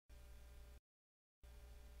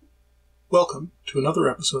Welcome to another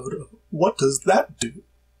episode of What Does That Do?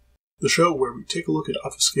 The show where we take a look at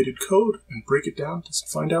obfuscated code and break it down to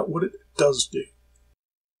find out what it does do.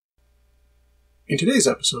 In today's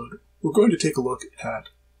episode, we're going to take a look at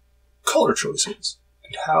color choices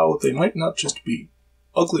and how they might not just be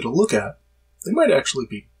ugly to look at, they might actually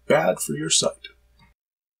be bad for your site.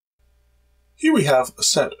 Here we have a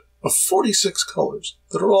set of 46 colors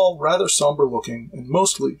that are all rather somber looking and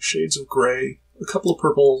mostly shades of gray, a couple of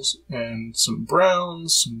purples, and some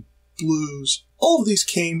browns, some blues. All of these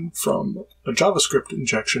came from a JavaScript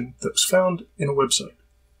injection that was found in a website.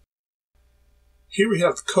 Here we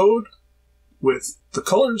have the code with the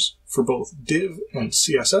colors for both div and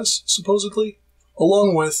CSS, supposedly,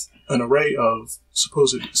 along with an array of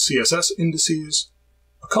supposed CSS indices,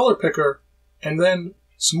 a color picker, and then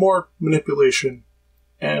some more manipulation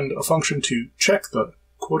and a function to check the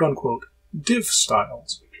quote-unquote div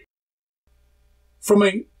styles. From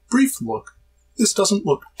a brief look, this doesn't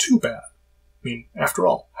look too bad. I mean, after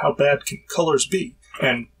all, how bad can colors be?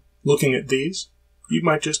 And looking at these, you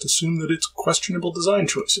might just assume that it's questionable design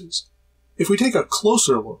choices. If we take a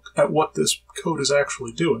closer look at what this code is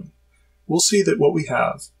actually doing, we'll see that what we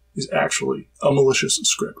have is actually a malicious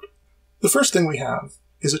script. The first thing we have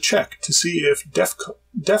is a check to see if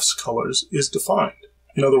def's colors is defined.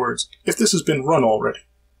 In other words, if this has been run already.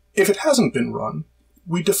 If it hasn't been run,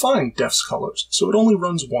 we define def's colors, so it only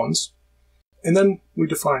runs once, and then we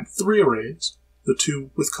define 3 arrays, the 2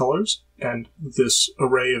 with colors, and this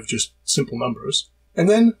array of just simple numbers, and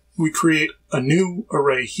then we create a new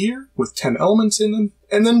array here with 10 elements in them,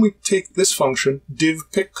 and then we take this function,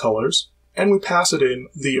 div_pick_colors, and we pass it in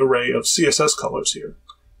the array of CSS colors here.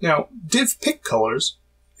 Now, div_pick_colors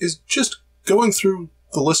is just going through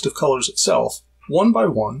the list of colors itself, one by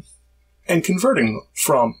one, and converting them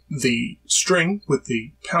from the string with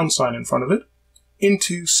the # in front of it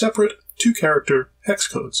into separate 2-character hex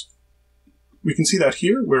codes. We can see that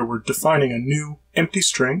here, where we're defining a new empty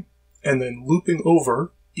string and then looping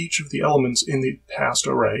over each of the elements in the past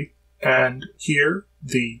array. And here,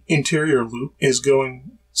 the interior loop is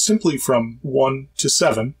going simply from 1 to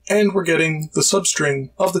 7, and we're getting the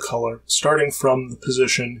substring of the color starting from the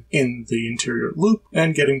position in the interior loop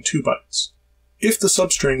and getting 2 bytes. If the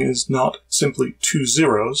substring is not simply 2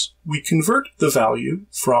 zeros, we convert the value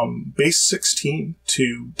from base 16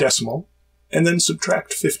 to decimal, and then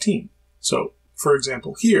subtract 15. So, for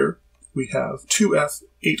example, here we have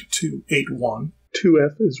 2f8281.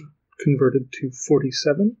 2f is converted to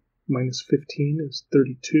 47, minus 15 is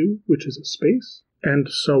 32, which is a space, and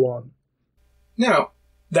so on. Now,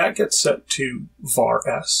 that gets set to var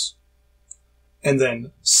s, and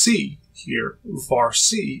then c here, var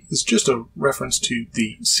c, is just a reference to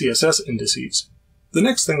the CSS indices. The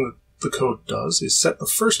next thing that the code does is set the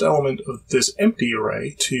first element of this empty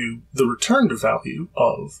array to the returned value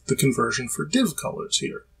of the conversion for div colors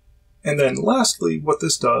here. And then lastly, what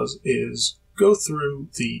this does is go through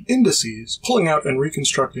the indices, pulling out and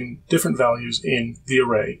reconstructing different values in the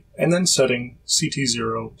array, and then setting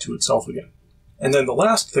ct0 to itself again. And then the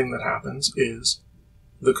last thing that happens is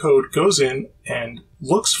the code goes in and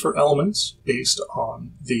looks for elements based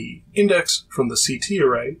on the index from the CT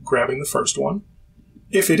array, grabbing the first one.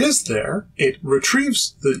 If it is there, it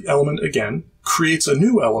retrieves the element again, creates a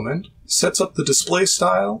new element, sets up the display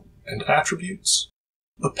style and attributes,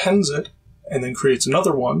 appends it, and then creates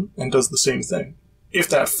another one and does the same thing. If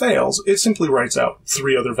that fails, it simply writes out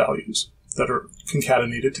 3 other values that are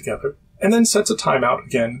concatenated together, and then sets a timeout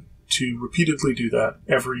again to repeatedly do that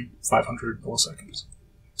every 500 milliseconds.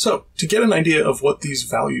 So, to get an idea of what these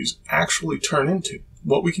values actually turn into,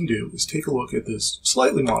 what we can do is take a look at this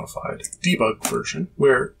slightly modified debug version,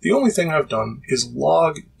 where the only thing I've done is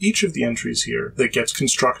log each of the entries here that gets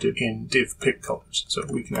constructed in div_pick_colors. So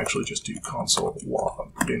we can actually just do console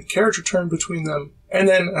log, put in carriage return between them, and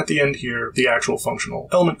then at the end here, the actual functional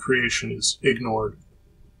element creation is ignored.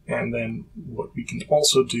 And then what we can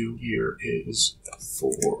also do here is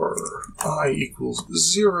for I equals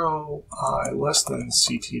 0, I less than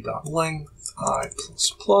ct.length, I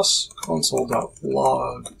plus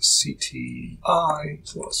console.log ct I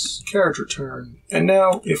plus carriage return. And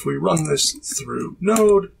now if we run this through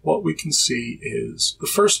Node, what we can see is the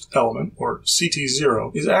first element, or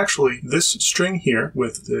ct0, is actually this string here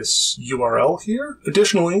with this URL here.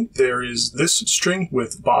 Additionally, there is this string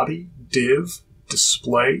with body, div,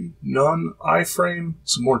 display, none, iframe,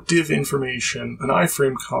 some more div information, an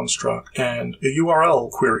iframe construct, and a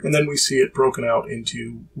URL query. And then we see it broken out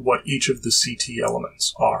into what each of the CT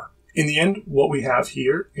elements are. In the end, what we have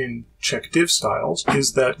here in check div styles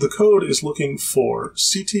is that the code is looking for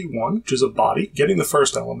CT1, which is a body, getting the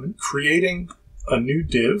first element, creating a new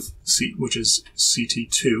div, which is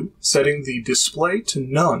CT2, setting the display to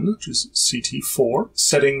none, which is CT4,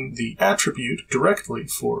 setting the attribute directly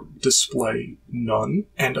for display none,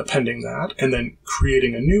 and appending that, and then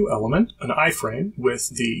creating a new element, an iframe, with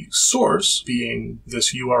the source being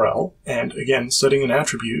this URL, and again, setting an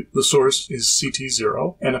attribute, the source is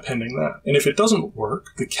CT0, and appending that. And if it doesn't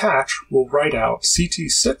work, the catch will write out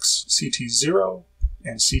CT6, CT0,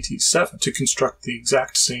 and CT7 to construct the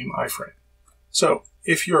exact same iframe. So,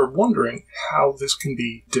 if you're wondering how this can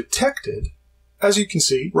be detected, as you can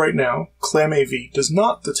see, right now, ClamAV does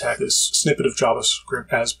not detect this snippet of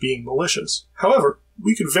JavaScript as being malicious. However,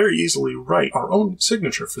 we could very easily write our own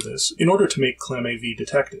signature for this in order to make ClamAV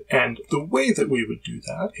detect it. And the way that we would do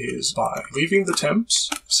that is by leaving the temps,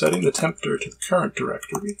 setting the temp dir to the current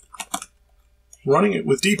directory, running it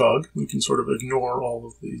with debug. We can sort of ignore all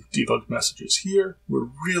of the debug messages here. We're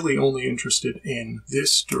really only interested in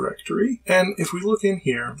this directory. And if we look in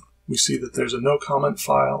here, we see that there's a no comment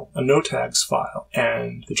file, a no tags file,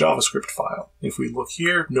 and the JavaScript file. If we look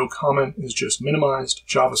here, no comment is just minimized.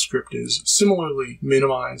 JavaScript is similarly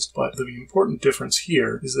minimized, but the important difference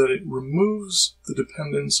here is that it removes the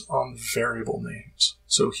dependence on variable names.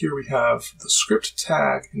 So here we have the script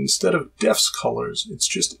tag. Instead of defs colors, it's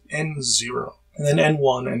just N0. And then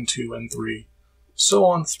N1, N2, N3, so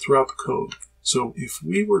on throughout the code. So if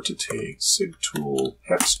we were to take sigtool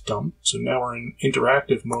hex dump, so now we're in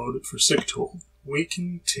interactive mode for sigtool, we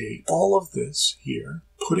can take all of this here,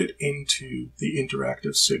 put it into the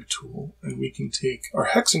interactive sigtool, and we can take our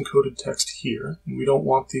hex encoded text here, and we don't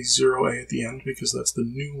want the 0A at the end because that's the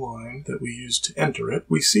new line that we use to enter it.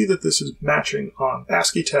 We see that this is matching on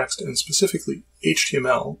ASCII text and specifically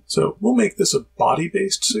HTML. So we'll make this a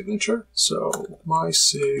body-based signature. So my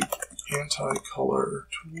sig anti-color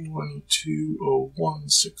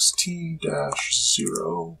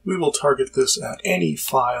 220116-0. We will target this at any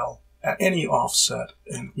file, at any offset,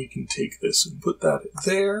 and we can take this and put that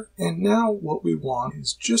there. And now what we want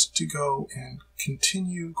is just to go and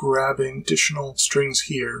continue grabbing additional strings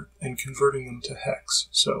here and converting them to hex.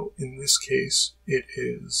 So in this case, it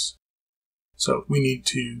is. So we need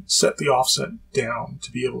to set the offset down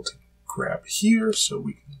to be able to grab here. So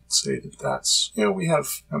we can say that that's, we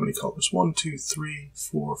have how many colors? 1, 2, 3,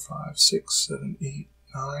 4, 5, 6, 7, 8,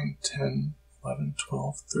 9, 10, 11,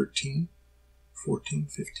 12, 13. 14,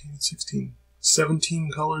 15, 16,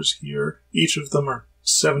 17 colors here. Each of them are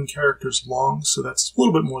 7 characters long, so that's a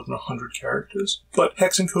little bit more than 100 characters. But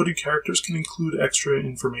hex-encoded characters can include extra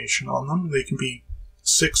information on them. They can be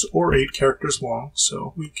 6 or 8 characters long,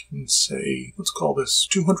 so we can say, let's call this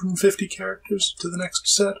 250 characters to the next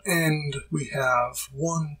set. And we have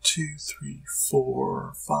 1, 2, 3,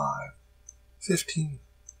 4, 5, 15,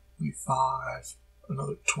 25,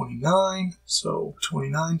 another 29, so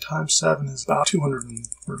 29 times 7 is about 200,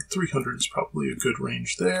 or 300 is probably a good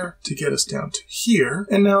range there to get us down to here.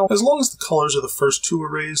 And now, as long as the colors are the first 2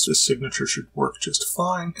 arrays, this signature should work just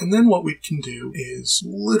fine. And then what we can do is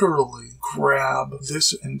literally grab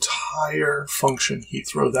this entire function,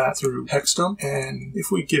 throw that through hexdump, and if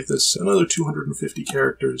we give this another 250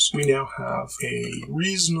 characters, we now have a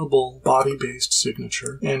reasonable body-based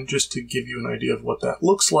signature. And just to give you an idea of what that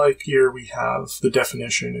looks like, here we have the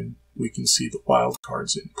definition, and we can see the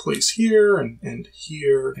wildcards in place here, and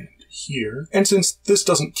here, and here. And since this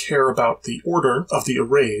doesn't care about the order of the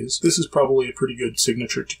arrays, this is probably a pretty good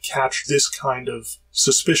signature to catch this kind of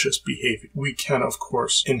suspicious behavior. We can, of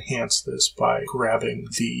course, enhance this by grabbing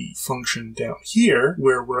the function down here,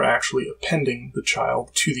 where we're actually appending the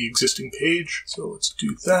child to the existing page. So let's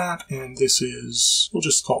do that, and this is, we'll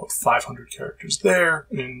just call it 500 characters there,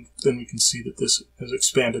 and then we can see that this has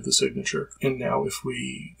expanded the signature. And now if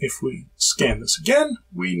we scan this again,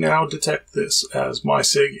 we now detect this as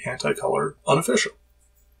mysig anti-color unofficial,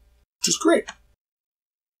 which is great.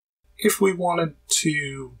 If we wanted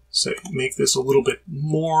to, say, make this a little bit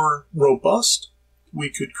more robust, we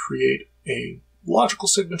could create a logical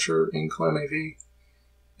signature in ClamAV,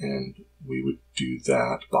 and we would do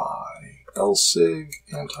that by lsig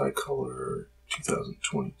anti-color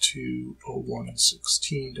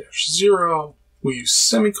 2022-0116-0. We use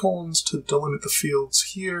semicolons to delimit the fields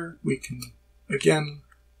here. We can, again,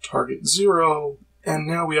 target 0, and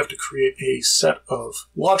now we have to create a set of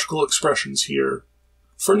logical expressions here.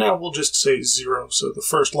 For now, we'll just say 0, so the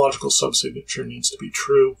first logical subsignature needs to be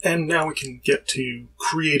true. And now we can get to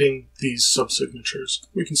creating these subsignatures.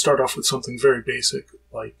 We can start off with something very basic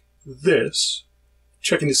like this,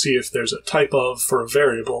 checking to see if there's a type of for a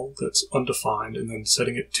variable that's undefined, and then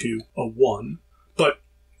setting it to a 1. But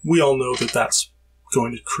we all know that that's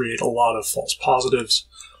going to create a lot of false positives.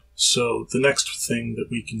 So the next thing that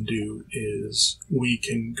we can do is we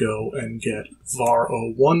can go and get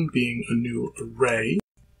var01 being a new array,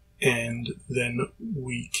 and then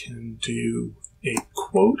we can do a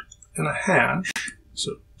quote and a hash,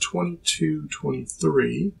 so 22,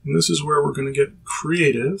 23, and this is where we're going to get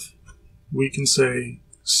creative. We can say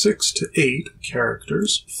 6 to 8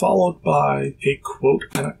 characters, followed by a quote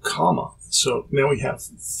and a comma. So now we have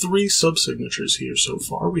 3 subsignatures here so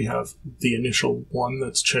far. We have the initial one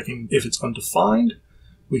that's checking if it's undefined,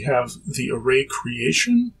 we have the array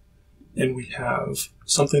creation, and we have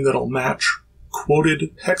something that'll match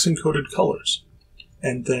quoted hex-encoded colors.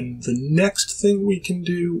 And then the next thing we can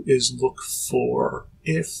do is look for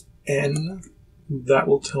if n. That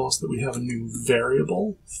will tell us that we have a new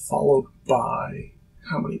variable, followed by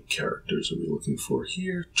how many characters are we looking for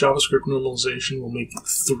here? JavaScript normalization will make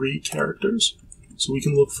 3 characters. So we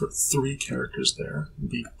can look for 3 characters there and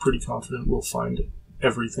be pretty confident we'll find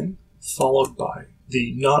everything. Followed by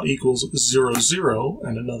the not equals 0, 0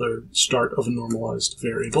 and another start of a normalized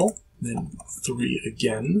variable. Then 3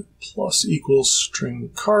 again, plus equals string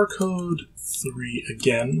car code, 3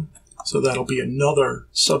 again. So that'll be another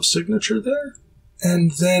subsignature there.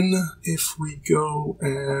 And then if we go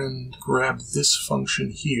and grab this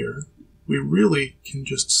function here, we really can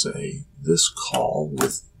just say this call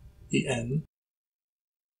with the n.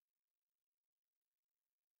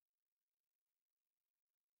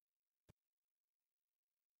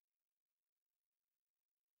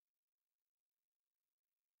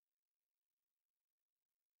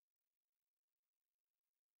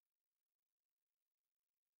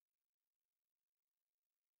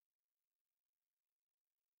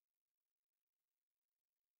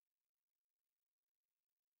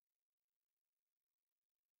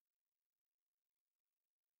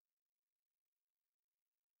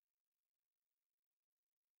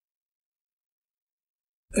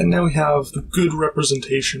 And now we have a good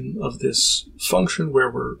representation of this function where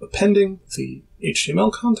we're appending the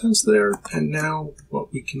HTML contents there. And now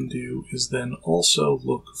what we can do is then also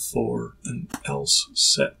look for an else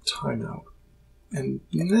set timeout. And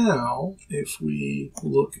now if we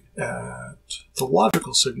look at the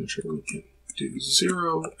logical signature, we can do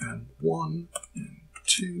 0 and 1 and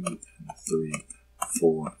 2 and 3,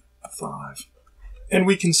 4, 5. And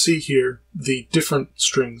we can see here the different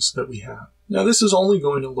strings that we have. Now this is only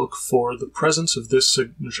going to look for the presence of this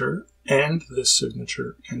signature, and this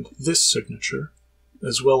signature, and this signature,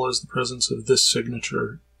 as well as the presence of this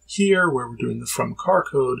signature here, where we're doing the from car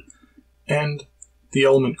code, and the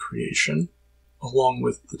element creation, along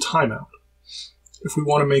with the timeout. If we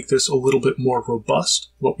want to make this a little bit more robust,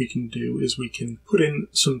 what we can do is we can put in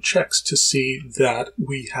some checks to see that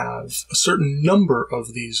we have a certain number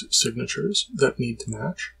of these signatures that need to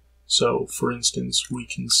match. So, for instance, we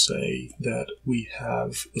can say that we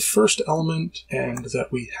have the first element and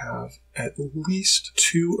that we have at least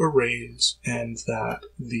 2 arrays and that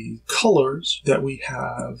the colors that we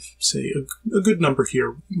have, say, a good number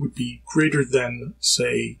here would be greater than,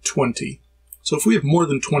 say, 20. So if we have more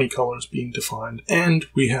than 20 colors being defined and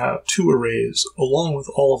we have 2 arrays along with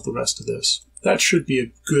all of the rest of this, that should be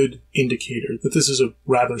a good indicator that this is a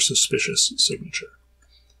rather suspicious signature.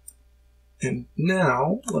 And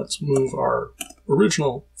now let's move our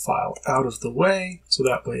original file out of the way so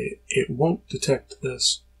that way it won't detect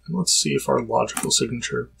this. And let's see if our logical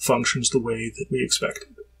signature functions the way that we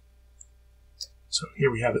expected. So here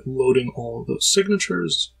we have it loading all of those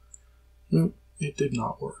signatures. Nope, it did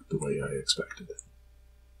not work the way I expected it.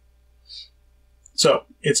 So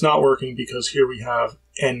it's not working because here we have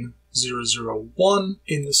N001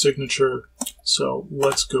 in the signature. So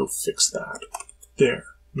let's go fix that. There.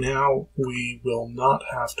 Now we will not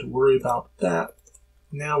have to worry about that.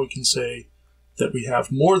 Now we can say that we have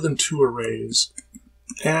more than 2 arrays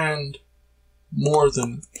and more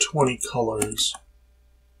than 20 colors.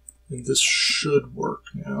 And this should work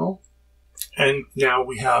now. And now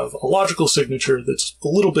we have a logical signature that's a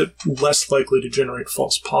little bit less likely to generate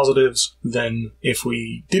false positives than if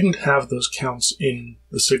we didn't have those counts in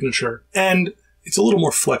the signature. And it's a little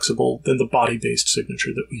more flexible than the body-based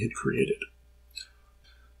signature that we had created.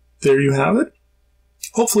 There you have it.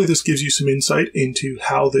 Hopefully this gives you some insight into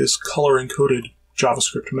how this color-encoded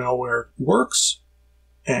JavaScript malware works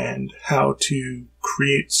and how to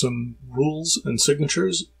create some rules and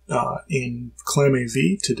signatures in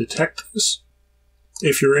ClamAV to detect this.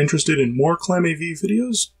 If you're interested in more ClamAV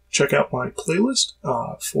videos, check out my playlist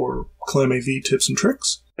for ClamAV tips and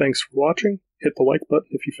tricks. Thanks for watching. Hit the like button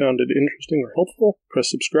if you found it interesting or helpful.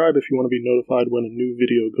 Press subscribe if you want to be notified when a new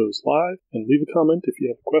video goes live. And leave a comment if you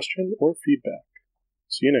have a question or feedback.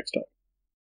 See you next time.